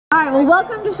All right, well,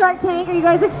 welcome to Shark Tank. Are you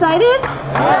guys excited?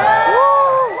 Yeah.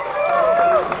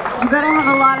 You better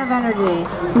have a lot of energy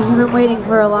because you've been waiting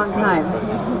for a long time.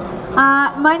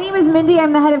 My name is Mindy.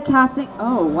 I'm the head of casting.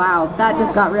 Oh, wow, that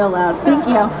just got real loud. Thank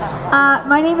you.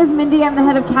 My name is Mindy. I'm the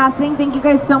head of casting. Thank you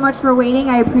guys so much for waiting.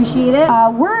 I appreciate it.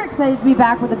 We're excited to be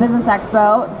back with the Business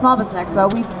Expo, the Small Business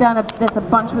Expo. We've done this a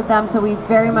bunch with them, so we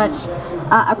very much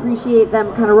appreciate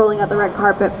them kind of rolling out the red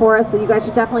carpet for us. So you guys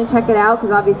should definitely check it out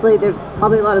because obviously there's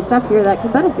probably a lot of stuff here that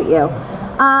can benefit you.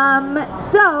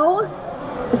 So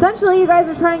essentially you guys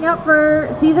are trying out for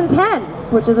season 10,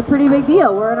 which is a pretty big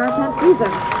deal. We're in our 10th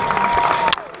season.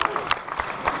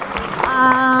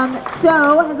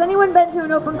 So has anyone been to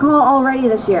an open call already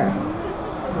this year?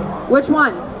 Which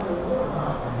one?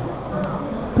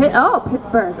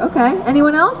 Pittsburgh. Okay.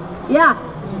 Anyone else? Yeah.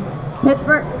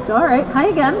 Pittsburgh. All right. Hi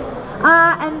again.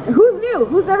 And who's new?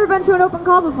 Who's never been to an open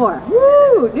call before?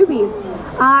 Woo! Newbies.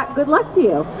 Good luck to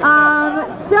you.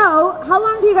 So how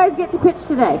long do you guys get to pitch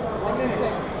today?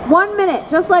 1 minute,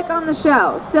 just like on the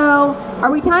show. So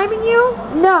are we timing you?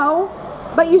 No.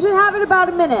 But you should have it about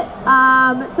a minute.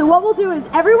 So what we'll do is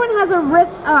everyone has a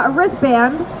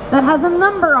wristband that has a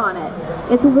number on it.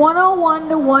 It's 101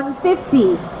 to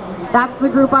 150. That's the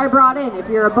group I brought in. If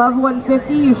you're above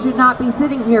 150, you should not be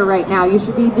sitting here right now. You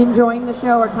should be enjoying the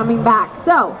show or coming back.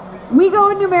 So we go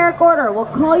in numeric order. We'll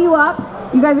call you up.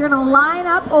 You guys are going to line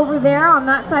up over there on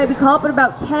that side. We call up at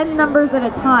about 10 numbers at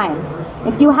a time.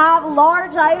 If you have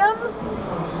large items,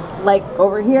 like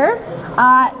over here,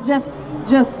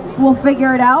 just we'll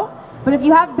figure it out. But if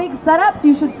you have big setups,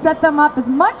 you should set them up as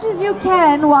much as you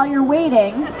can while you're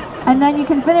waiting, and then you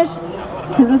can finish,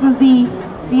 because this is the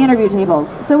interview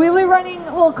tables. So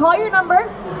we'll call your number,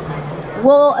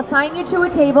 we'll assign you to a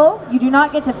table. You do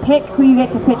not get to pick who you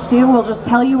get to pitch to, we'll just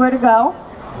tell you where to go.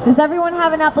 Does everyone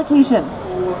have an application?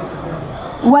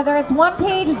 Whether it's 1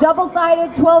 page,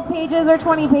 double-sided, 12 pages, or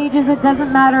 20 pages, it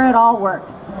doesn't matter, it all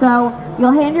works. So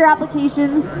you'll hand your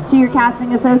application to your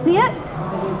casting associate,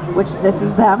 which this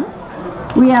is them.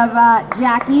 We have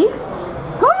Jackie.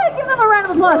 Go ahead, give them a round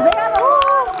of applause. They have a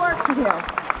lot of work to do.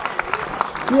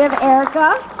 We have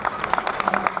Erica.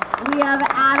 We have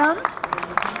Adam.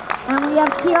 And we have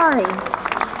Kiari.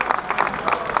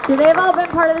 So they've all been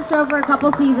part of the show for a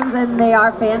couple seasons and they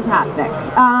are fantastic.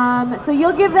 So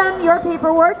you'll give them your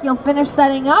paperwork, you'll finish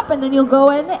setting up, and then you'll go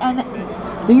in and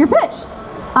do your pitch.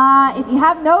 If you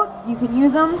have notes, you can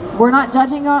use them. We're not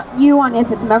judging you on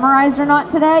if it's memorized or not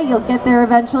today. You'll get there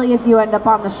eventually if you end up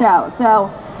on the show. So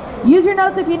use your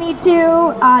notes if you need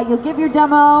to. You'll give your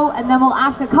demo, and then we'll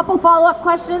ask a couple follow-up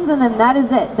questions, and then that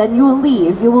is it. Then you will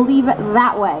leave. You will leave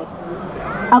that way,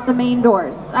 out the main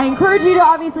doors. I encourage you to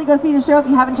obviously go see the show if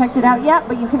you haven't checked it out yet,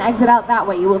 but you can exit out that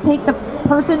way. You will take the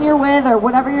person you're with or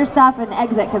whatever your stuff and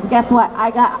exit, because guess what? I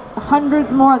got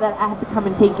hundreds more that I have to come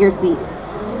and take your seat.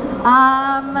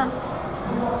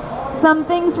 Some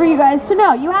things for you guys to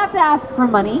know. You have to ask for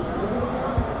money.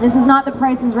 This is not The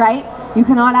Price is Right. You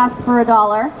cannot ask for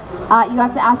 $1. You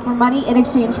have to ask for money in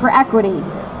exchange for equity.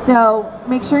 So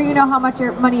make sure you know how much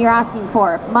money you're asking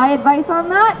for. My advice on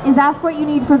that is ask what you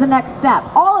need for the next step.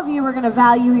 All of you are going to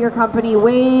value your company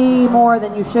way more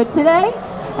than you should today.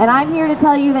 And I'm here to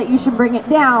tell you that you should bring it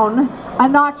down a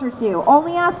notch or two.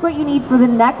 Only ask what you need for the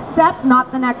next step,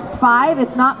 not the next 5.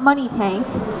 It's not Money Tank.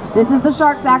 This is the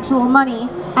Shark's actual money.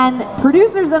 And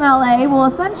producers in LA will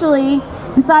essentially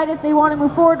decide if they want to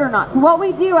move forward or not. So what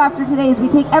we do after today is we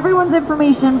take everyone's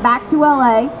information back to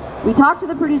LA. We talk to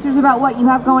the producers about what you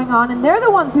have going on, and they're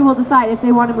the ones who will decide if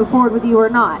they want to move forward with you or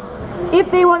not.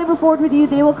 If they want to move forward with you,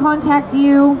 they will contact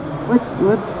you.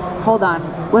 Hold on.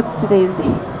 What's today's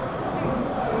date?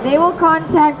 They will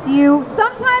contact you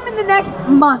sometime in the next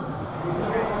month,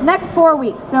 next 4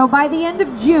 weeks. So by the end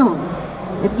of June,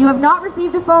 if you have not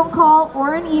received a phone call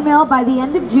or an email by the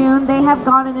end of June, they have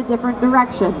gone in a different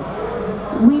direction.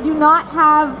 We do not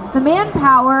have the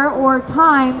manpower or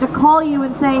time to call you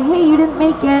and say, hey, you didn't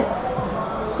make it.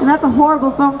 And that's a horrible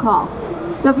phone call.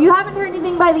 So if you haven't heard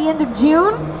anything by the end of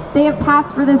June, they have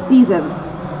passed for this season.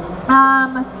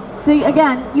 So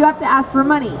again, you have to ask for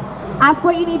money. Ask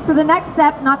what you need for the next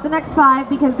step, not the next 5,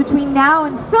 because between now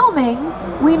and filming,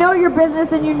 we know your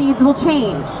business and your needs will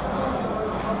change.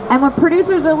 And when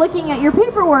producers are looking at your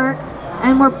paperwork,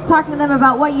 and we're talking to them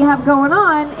about what you have going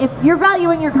on, if you're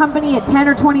valuing your company at 10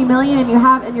 or 20 million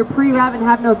and you're pre-rev and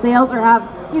have no sales or have,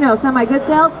 semi-good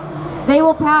sales,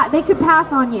 they could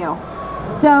pass on you.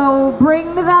 So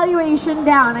bring the valuation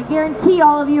down. I guarantee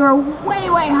all of you are way,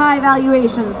 way high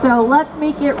valuations. So let's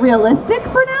make it realistic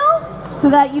for now so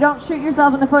that you don't shoot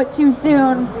yourself in the foot too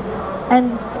soon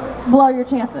and blow your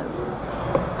chances.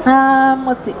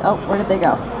 Let's see. Oh, where did they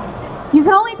go? You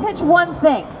can only pitch one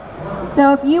thing.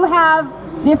 So if you have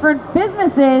different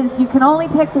businesses, you can only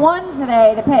pick one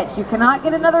today to pitch. You cannot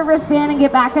get another wristband and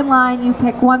get back in line. You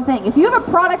pick one thing. If you have a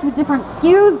product with different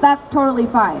SKUs, that's totally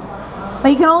fine. But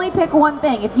you can only pick one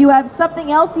thing. If you have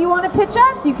something else you want to pitch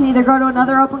us, you can either go to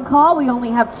another open call. We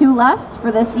only have 2 left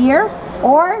for this year.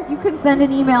 Or you can send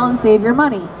an email and save your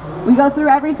money. We go through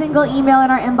every single email in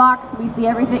our inbox. We see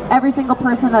every single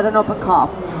person at an open call.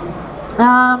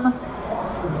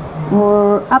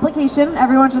 Application,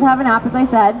 everyone should have an app, as I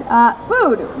said.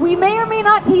 Food, we may or may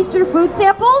not taste your food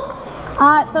samples.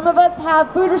 Some of us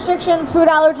have food restrictions, food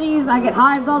allergies. I get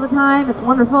hives all the time, it's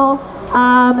wonderful.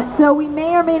 So we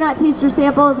may or may not taste your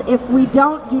samples. If we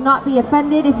don't, do not be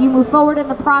offended. If you move forward in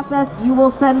the process, you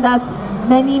will send us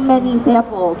many, many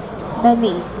samples,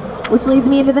 many. Which leads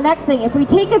me into the next thing. If we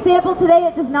take a sample today,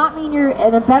 it does not mean you're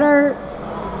in a better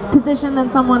position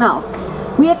than someone else.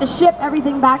 We have to ship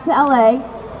everything back to LA.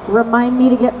 Remind me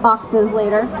to get boxes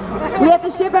later. We have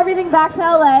to ship everything back to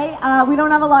LA. We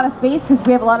don't have a lot of space because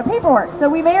we have a lot of paperwork. So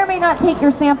we may or may not take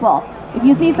your sample. If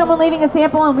you see someone leaving a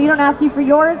sample and we don't ask you for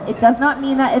yours, it does not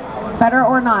mean that it's better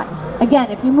or not.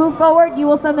 Again, if you move forward, you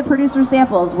will send the producer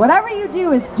samples. Whatever you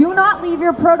do is do not leave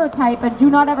your prototype and do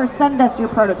not ever send us your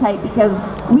prototype because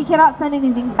we cannot send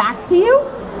anything back to you.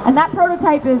 And that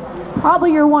prototype is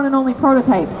probably your one and only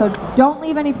prototype. So don't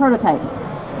leave any prototypes.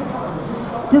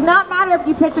 Does not matter if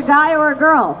you pitch a guy or a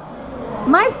girl.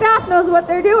 My staff knows what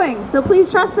they're doing, so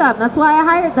please trust them. That's why I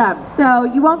hired them. So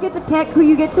you won't get to pick who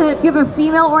you get to give a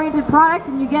female-oriented product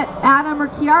and you get Adam or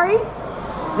Kiari.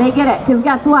 They get it, because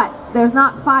guess what? There's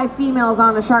not 5 females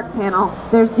on a Shark panel.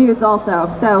 There's dudes also,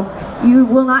 so you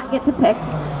will not get to pick.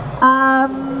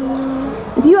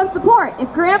 If you have support, if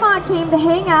Grandma came to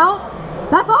hang out,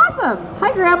 that's awesome.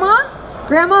 Hi, Grandma.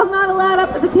 Grandma's not allowed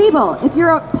up at the table. If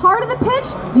you're a part of the pitch,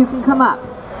 you can come up.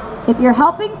 If you're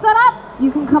helping set up,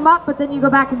 you can come up, but then you go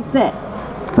back and sit.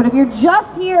 But if you're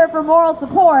just here for moral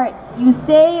support, you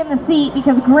stay in the seat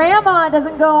because Grandma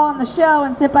doesn't go on the show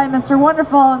and sit by Mr.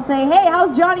 Wonderful and say, hey,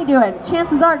 how's Johnny doing?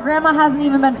 Chances are Grandma hasn't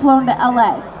even been flown to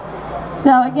LA.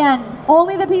 So again,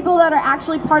 only the people that are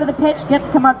actually part of the pitch get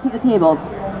to come up to the tables.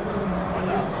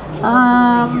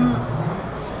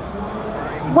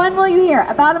 When will you hear?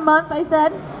 About a month, I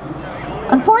said.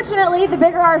 Unfortunately, the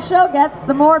bigger our show gets,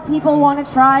 the more people want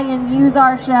to try and use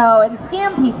our show and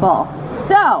scam people.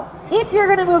 So, if you're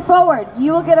going to move forward,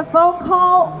 you will get a phone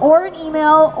call or an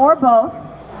email or both,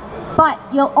 but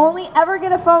you'll only ever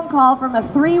get a phone call from a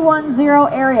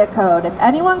 310 area code. If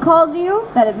anyone calls you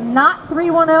that is not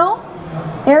 310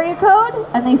 area code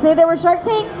and they say they were Shark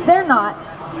Tank, they're not.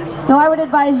 So I would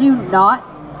advise you not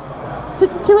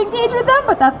to engage with them,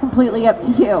 but that's completely up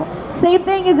to you. Same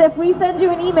thing as if we send you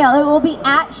an email, it will be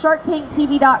at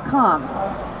sharktanktv.com.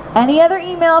 Any other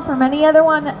email from any other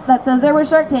one that says they were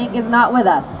Shark Tank is not with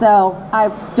us, so I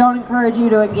don't encourage you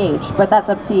to engage, but that's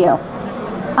up to you.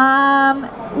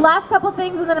 Last couple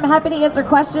things, and then I'm happy to answer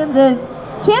questions, is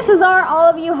chances are all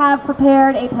of you have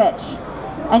prepared a pitch.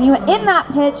 And you, in that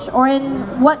pitch, or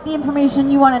in what the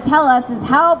information you want to tell us, is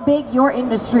how big your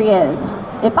industry is.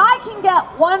 If I can get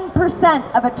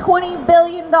 1% of a $20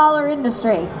 billion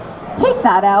industry, take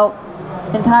that out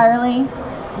entirely,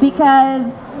 because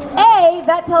A,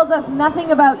 that tells us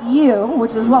nothing about you,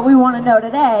 which is what we want to know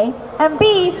today, and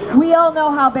B, we all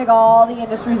know how big all the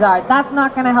industries are. That's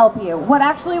not going to help you. What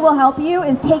actually will help you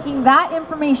is taking that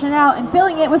information out and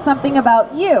filling it with something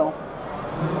about you.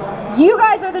 You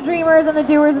guys are the dreamers and the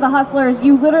doers and the hustlers.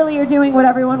 You literally are doing what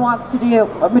everyone wants to do.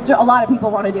 A lot of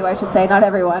people want to do, I should say, not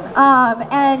everyone.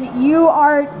 And you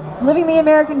are living the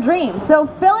American dream. So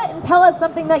fill it and tell us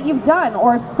something that you've done,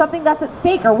 or something that's at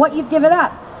stake, or what you've given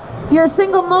up. If you're a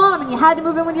single mom and you had to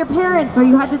move in with your parents, or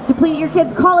you had to deplete your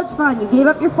kids' college fund, you gave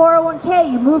up your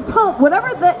 401k, you moved home,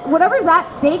 whatever's at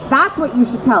stake, that's what you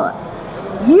should tell us.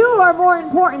 You are more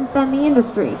important than the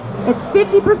industry. It's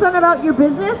 50% about your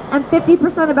business and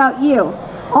 50% about you.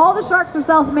 All the sharks are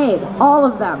self-made, all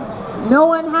of them. No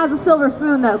one has a silver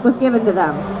spoon that was given to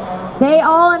them. They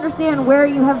all understand where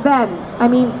you have been. I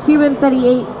mean, Cuban said he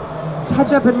ate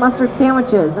ketchup and mustard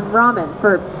sandwiches and ramen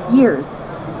for years.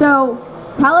 So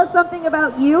tell us something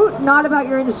about you, not about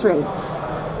your industry.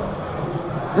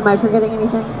 Am I forgetting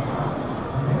anything?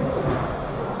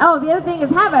 Oh, the other thing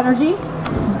is have energy.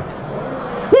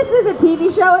 This is a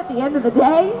TV show at the end of the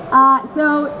day,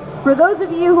 so for those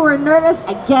of you who are nervous,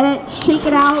 I get it, shake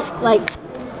it out, like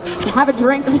have a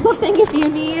drink or something if you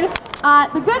need.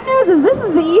 The good news is this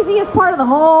is the easiest part of the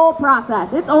whole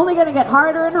process. It's only going to get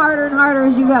harder and harder and harder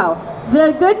as you go.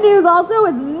 The good news also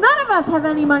is none of us have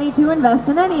any money to invest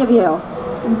in any of you.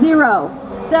 Zero.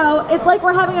 So it's like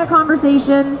we're having a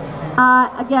conversation.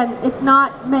 Again, it's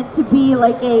not meant to be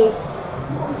like a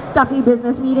stuffy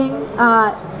business meeting.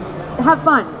 Have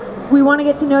fun. We want to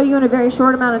get to know you in a very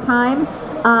short amount of time.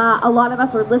 A lot of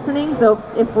us are listening, so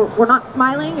if we're not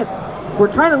smiling,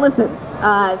 we're trying to listen.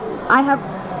 I have,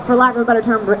 for lack of a better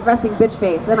term, resting bitch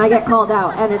face, and I get called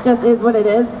out, and it just is what it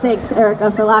is. Thanks,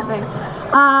 Erica, for laughing.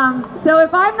 So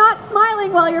if I'm not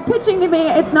smiling while you're pitching to me,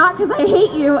 it's not because I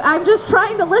hate you. I'm just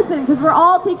trying to listen, because we're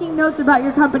all taking notes about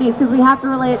your companies, because we have to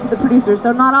relay it to the producers.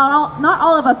 So not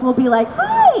all of us will be like,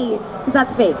 hi, because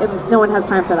that's fake, and no one has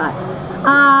time for that.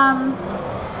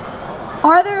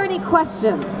 Are there any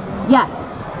questions? Yes.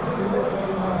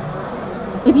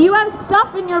 If you have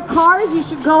stuff in your cars, you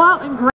should go out and grab